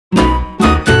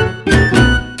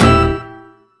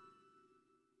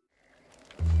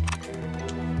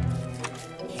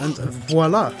And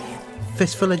voila!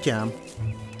 Fistful of jam.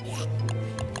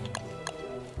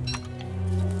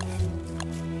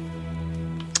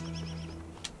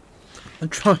 I'm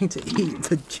trying to eat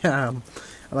the jam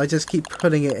and I just keep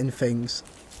putting it in things.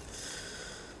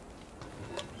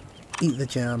 Eat the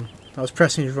jam. I was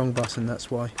pressing the wrong button,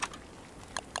 that's why.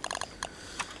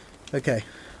 Okay.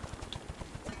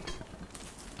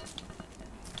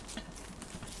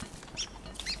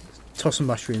 Toss a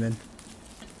mushroom in.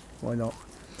 Why not?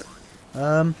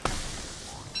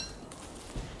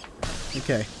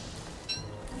 Okay.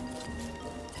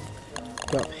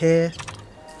 Go up here.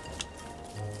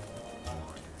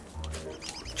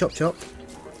 Chop chop.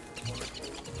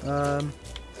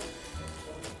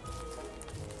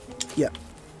 Yeah.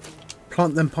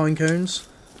 Plant them pine cones.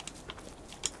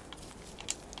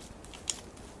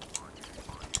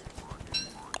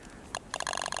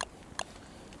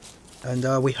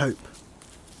 And we hope.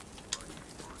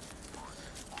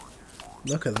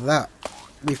 Look at that.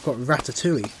 We've got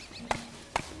ratatouille.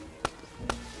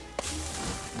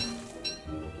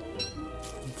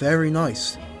 Very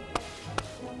nice.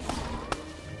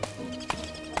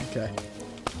 Okay.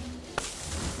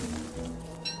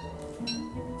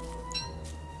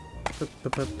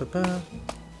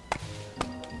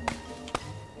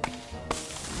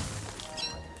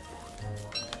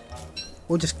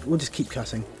 We'll just keep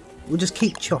cutting. We'll just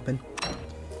keep chopping.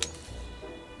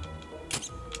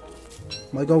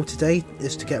 My goal today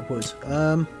is to get wood.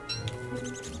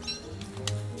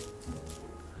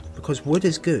 Because wood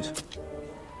is good.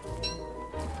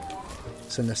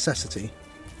 It's a necessity.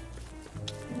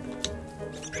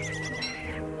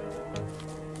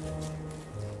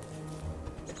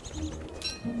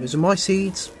 Those are my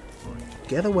seeds.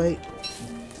 Get away.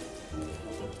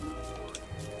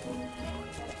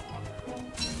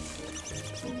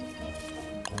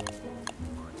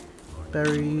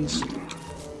 Berries.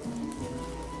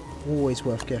 Always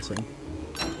worth getting.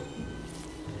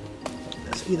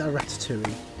 Let's eat that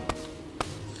ratatouille.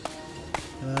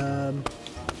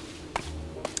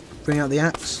 Bring out the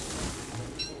axe.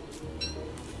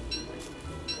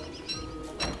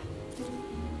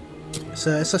 It's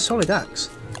a solid axe.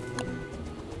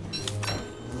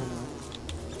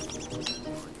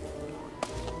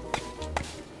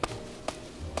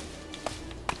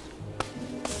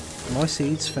 My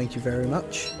seeds, thank you very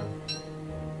much.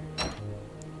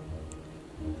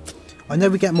 I know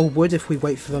we get more wood if we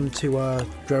wait for them to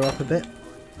grow up a bit,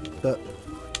 but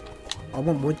I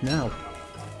want wood now.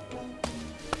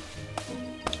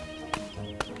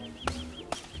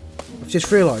 I've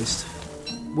just realised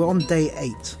we're on day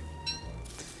 8.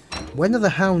 When are the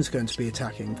hounds going to be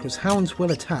attacking? Because hounds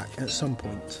will attack at some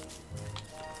point.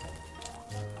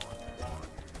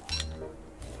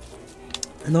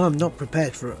 And I'm not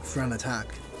prepared for an attack.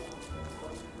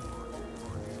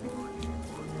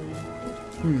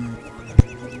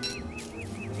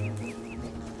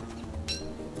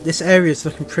 This area is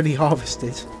looking pretty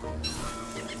harvested.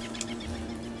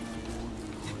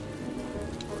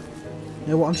 You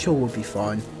know what, I'm sure we'll be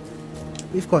fine.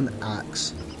 We've got an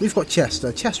axe. We've got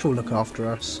Chester. Chester will look after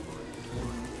us.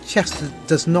 Chester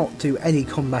does not do any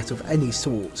combat of any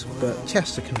sort, but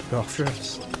Chester can look after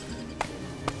us.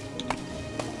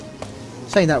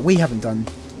 Saying that, we haven't done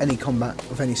any combat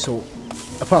of any sort,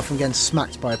 apart from getting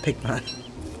smacked by a pigman.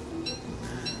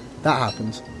 That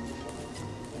happens.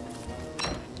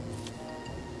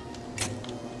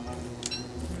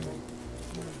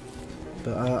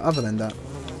 But other than that,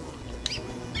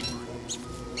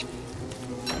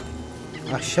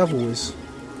 our shovel is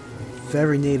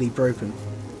very nearly broken.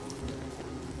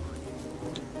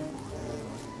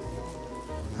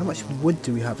 How much wood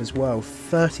do we have as well?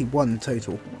 31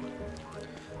 total.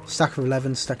 Stack of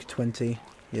 11, stack of 20.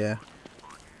 Yeah.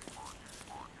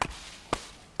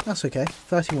 That's okay.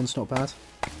 31's not bad.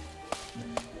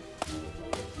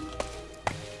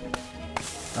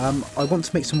 I want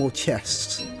to make some more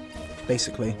chests,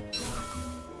 basically.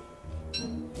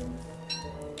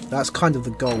 That's kind of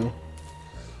the goal.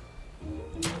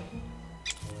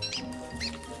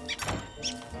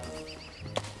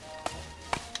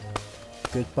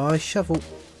 Goodbye, shovel.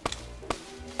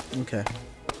 Okay.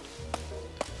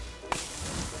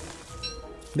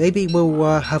 Maybe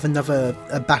we'll have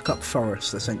a backup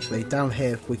forest, essentially. Down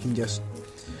here we can just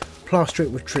plaster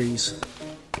it with trees.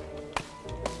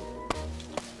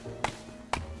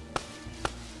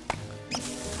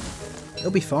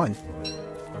 It'll be fine.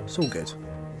 It's all good.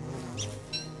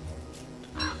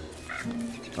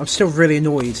 I'm still really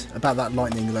annoyed about that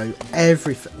lightning though.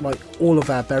 Like all of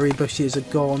our berry bushes are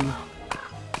gone.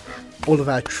 All of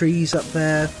our trees up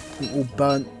there all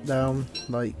burnt down.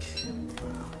 Like,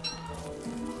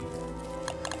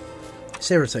 It's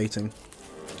irritating.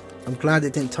 I'm glad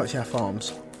it didn't touch our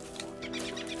farms.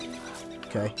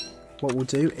 Okay, what we'll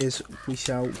do is we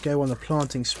shall go on a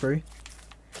planting spree.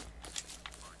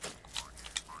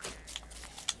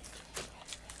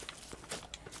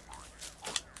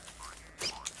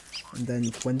 And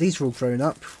then when these are all grown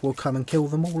up, we'll come and kill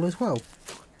them all as well.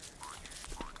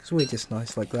 Because we're just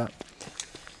nice like that.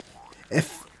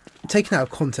 If taken out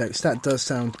of context, that does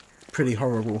sound pretty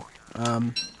horrible.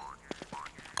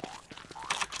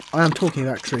 I am talking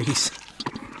about trees.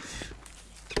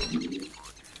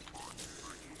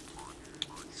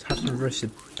 Let's have some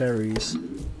roasted berries.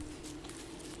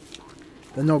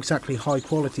 They're not exactly high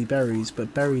quality berries,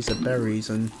 but berries are berries,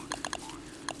 and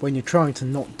when you're trying to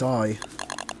not die,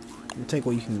 you take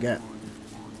what you can get.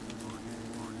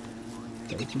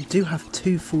 Okay, we do have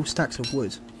 2 full stacks of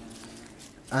wood,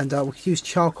 and we could use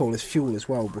charcoal as fuel as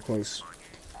well, because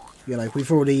you know we've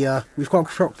got a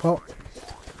crock pot,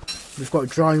 we've got a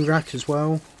drying rack as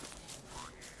well.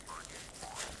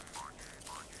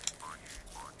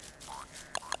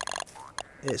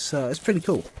 It's pretty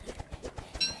cool.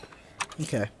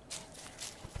 Okay.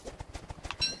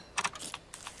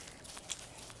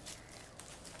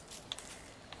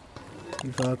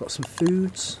 We've got some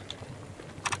foods.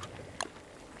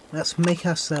 Let's make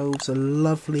ourselves a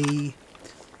lovely...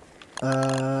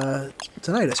 don't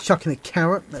know, let's chuck in a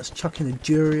carrot, let's chuck in a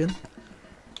durian,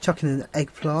 chuck in an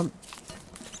eggplant,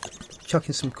 chuck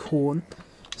in some corn,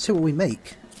 see what we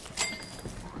make.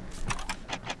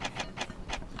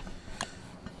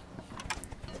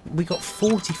 We got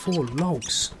 44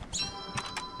 logs.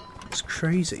 It's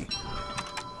crazy.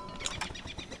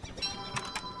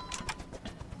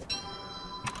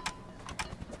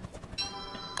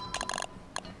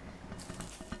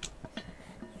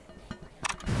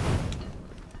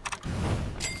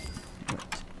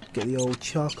 Get the old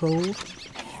charcoal.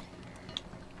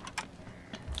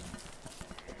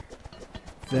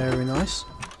 Very nice.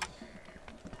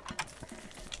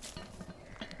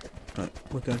 Right,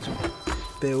 we're going to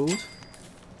build.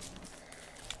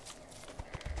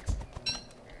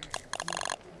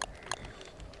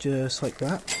 Just like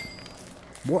that.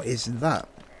 What is that?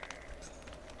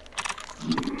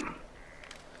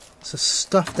 It's a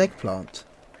stuffed eggplant.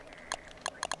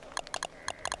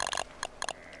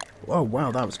 Oh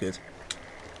wow, that was good.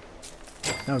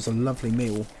 That was a lovely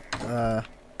meal.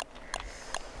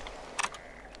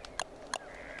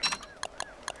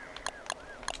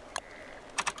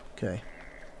 Okay.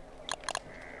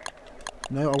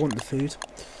 No, I want the food.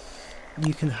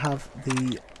 You can have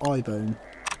the eye bone.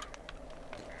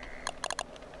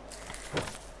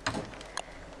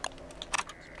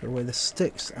 Put away the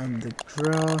sticks and the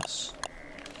grass.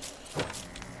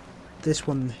 This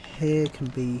one here can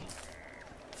be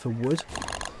for wood,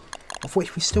 of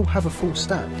which we still have a full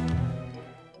stack.